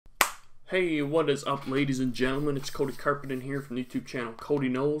Hey, what is up, ladies and gentlemen? It's Cody Carpenter here from the YouTube channel Cody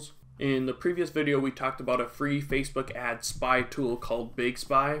Knows. In the previous video, we talked about a free Facebook ad spy tool called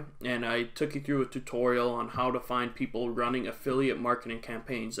BigSpy, and I took you through a tutorial on how to find people running affiliate marketing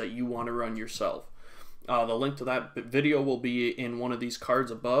campaigns that you want to run yourself. The link to that video will be in one of these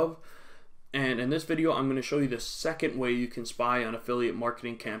cards above. And in this video, I'm going to show you the second way you can spy on affiliate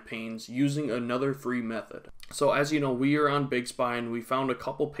marketing campaigns using another free method. So as you know, we are on BigSpy and we found a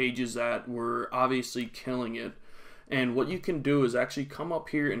couple pages that were obviously killing it. And what you can do is actually come up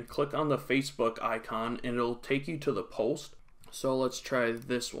here and click on the Facebook icon and it'll take you to the post. So let's try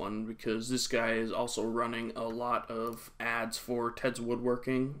this one because this guy is also running a lot of ads for Ted's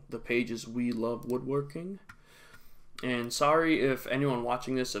Woodworking. The page is We Love Woodworking. And sorry if anyone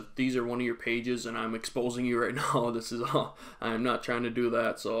watching this, if these are one of your pages and I'm exposing you right now, this is all, I'm not trying to do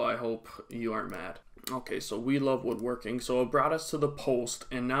that, so I hope you aren't mad. Okay, so We Love Woodworking. So it brought us to the post,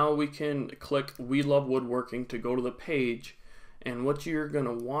 and now we can click We Love Woodworking to go to the page. And what you're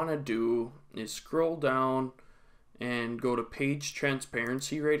gonna wanna do is scroll down and go to page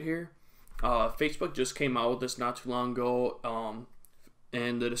transparency right here. Facebook just came out with this not too long ago.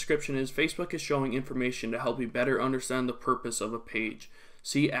 And the description is, Facebook is showing information to help you better understand the purpose of a page.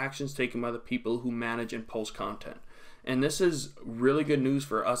 See actions taken by the people who manage and post content. And this is really good news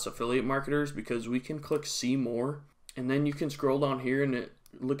for us affiliate marketers because we can click see more. And then you can scroll down here and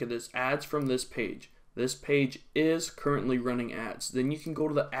look at this, ads from this page. This page is currently running ads. Then you can go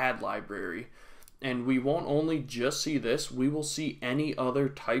to the ad library. And we won't only just see this, we will see any other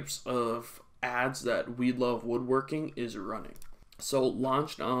types of ads that We Love Woodworking is running. So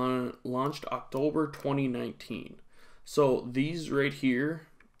launched October 2019. So these right here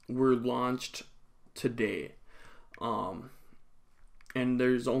were launched today. And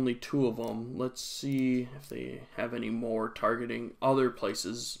there's only 2 of them. Let's see if they have any more targeting other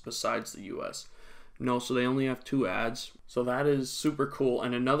places besides the US. No, so they only have 2 ads. So that is super cool.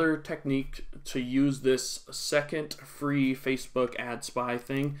 And another technique to use this second free Facebook ad spy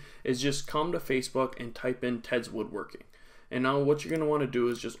thing is just come to Facebook and type in Ted's Woodworking. And now what you're going to want to do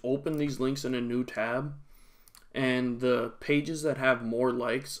is just open these links in a new tab. And the pages that have more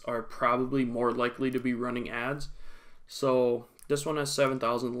likes are probably more likely to be running ads. So this one has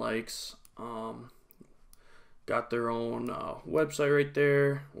 7,000 likes. Got their own website right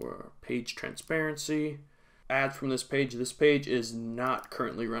there, or page transparency. Ads from this page. This page is not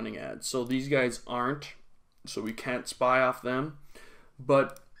currently running ads. So these guys aren't. So we can't spy off them.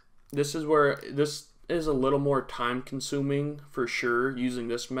 But this is where this is a little more time consuming for sure using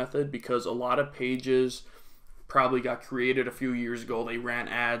this method, because a lot of pages probably got created a few years ago. They ran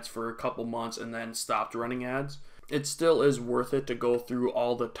ads for a couple months and then stopped running ads. It still is worth it to go through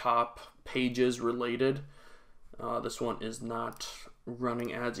all the top pages related. This one is not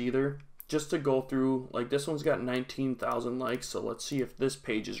running ads either. Just to go through, like this one's got 19,000 likes, so let's see if this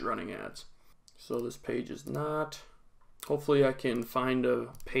page is running ads. So this page is not. Hopefully I can find a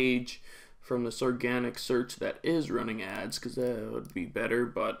page from this organic search that is running ads, because that would be better.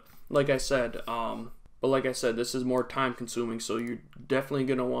 But like I said, this is more time consuming, so you're definitely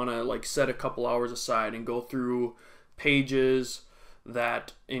gonna want to like set a couple hours aside and go through pages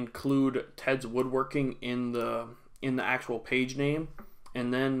that include Ted's Woodworking in the actual page name.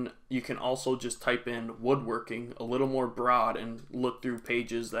 And then you can also just type in woodworking a little more broad and look through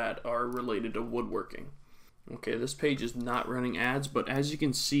pages that are related to woodworking. Okay, this page is not running ads, but as you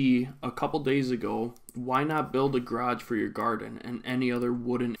can see, a couple days ago, why not build a garage for your garden and any other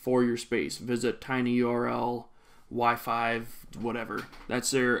wooden for your space? Visit tinyurl, Wi-Fi, whatever.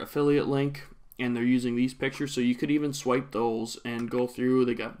 That's their affiliate link, and they're using these pictures, so you could even swipe those and go through.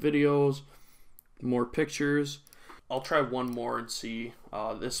 They got videos, more pictures. I'll try one more and see.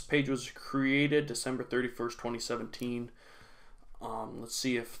 This page was created December 31st, 2017. Let's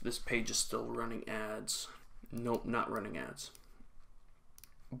see if this page is still running ads. Nope, not running ads.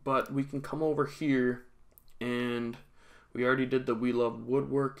 But we can come over here and we already did the We Love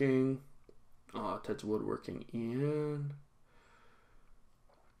Woodworking, Ted's Woodworking, and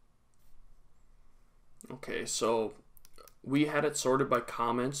okay, so we had it sorted by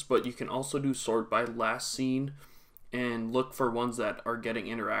comments, but you can also do sort by last seen and look for ones that are getting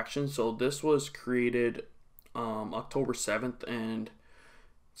interaction. So this was created October 7th and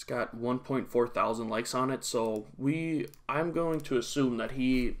it's got 1.4 thousand likes on it. So I'm going to assume that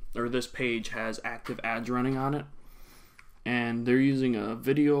this page has active ads running on it, and they're using a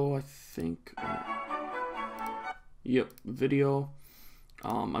video, I think. Yep, video.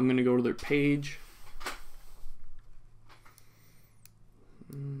 I'm gonna go to their page.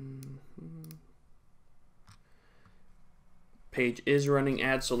 page is running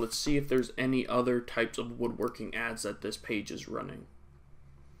ads, so let's see if there's any other types of woodworking ads that this page is running.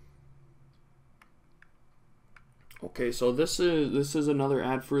 Okay, so this is another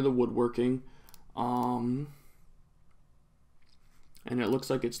ad for the woodworking, and it looks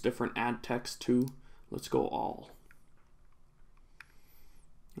like it's different ad text too. Let's go all.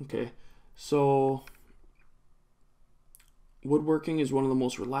 Okay, so woodworking is one of the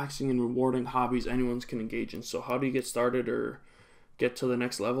most relaxing and rewarding hobbies anyone can engage in. So how do you get started or get to the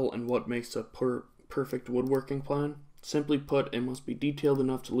next level, and what makes a perfect woodworking plan? Simply put, it must be detailed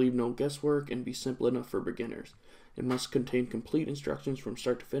enough to leave no guesswork and be simple enough for beginners. It must contain complete instructions from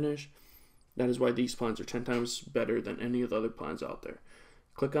start to finish. That is why these plans are 10 times better than any of the other plans out there.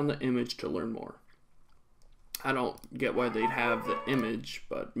 Click on the image to learn more. I don't get why they'd have the image,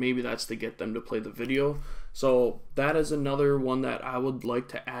 but maybe that's to get them to play the video. So that is another one that I would like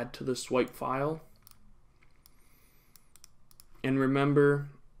to add to the swipe file. And remember,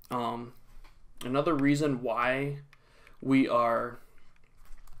 another reason why we are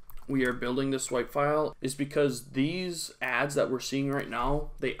building the swipe file is because these ads that we're seeing right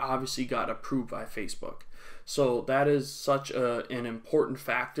now, they obviously got approved by Facebook. So that is such an important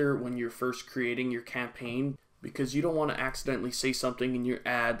factor when you're first creating your campaign, because you don't want to accidentally say something in your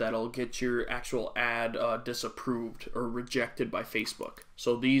ad that'll get your actual ad disapproved or rejected by Facebook.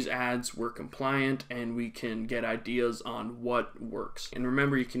 So these ads were compliant, and we can get ideas on what works. And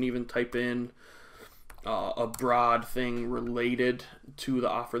remember, you can even type in a broad thing related to the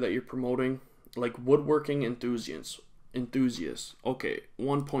offer that you're promoting, like woodworking enthusiasts. Okay,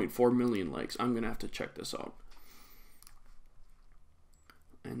 1.4 million likes. I'm gonna have to check this out.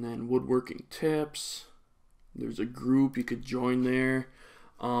 And then woodworking tips. There's a group you could join there.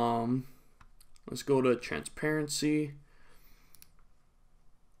 Let's go to transparency.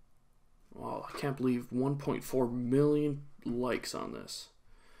 Wow, I can't believe 1.4 million likes on this.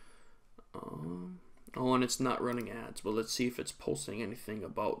 Oh, and it's not running ads, but let's see if it's posting anything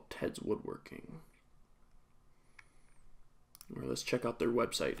about Ted's Woodworking. Or let's check out their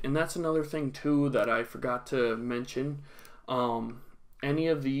website. And that's another thing too that I forgot to mention. Any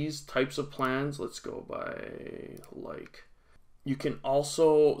of these types of plans, let's go by like. You can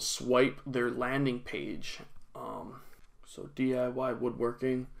also swipe their landing page. So DIY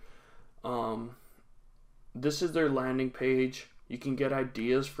woodworking. This is their landing page. You can get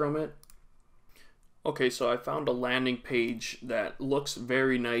ideas from it. Okay, so I found a landing page that looks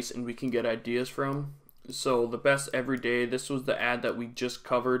very nice and we can get ideas from. So the best every day, this was the ad that we just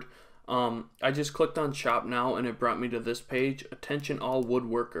covered. I just clicked on shop now and it brought me to this page. Attention all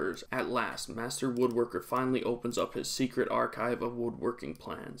woodworkers. At last, Master Woodworker finally opens up his secret archive of woodworking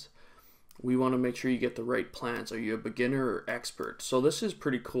plans. We want to make sure you get the right plans. Are you a beginner or expert? So this is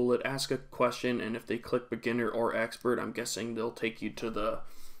pretty cool. It asks a question, and if they click beginner or expert, I'm guessing they'll take you to the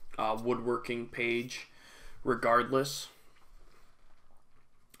woodworking page regardless.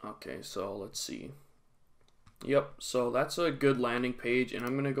 Okay, so let's see. Yep, so that's a good landing page, and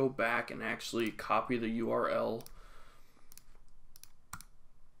I'm gonna go back and actually copy the URL.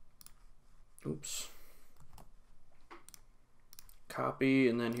 Oops. Copy,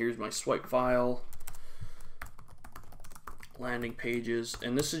 and then here's my swipe file. Landing pages,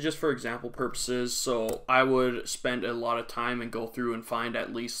 and this is just for example purposes, so I would spend a lot of time and go through and find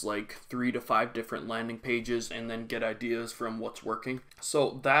at least like 3 to 5 different landing pages and then get ideas from what's working.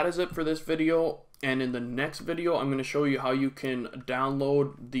 So that is it for this video, and in the next video I'm going to show you how you can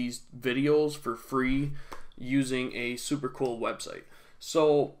download these videos for free using a super cool website.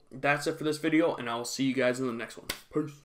 So that's it for this video, and I will see you guys in the next one. Peace.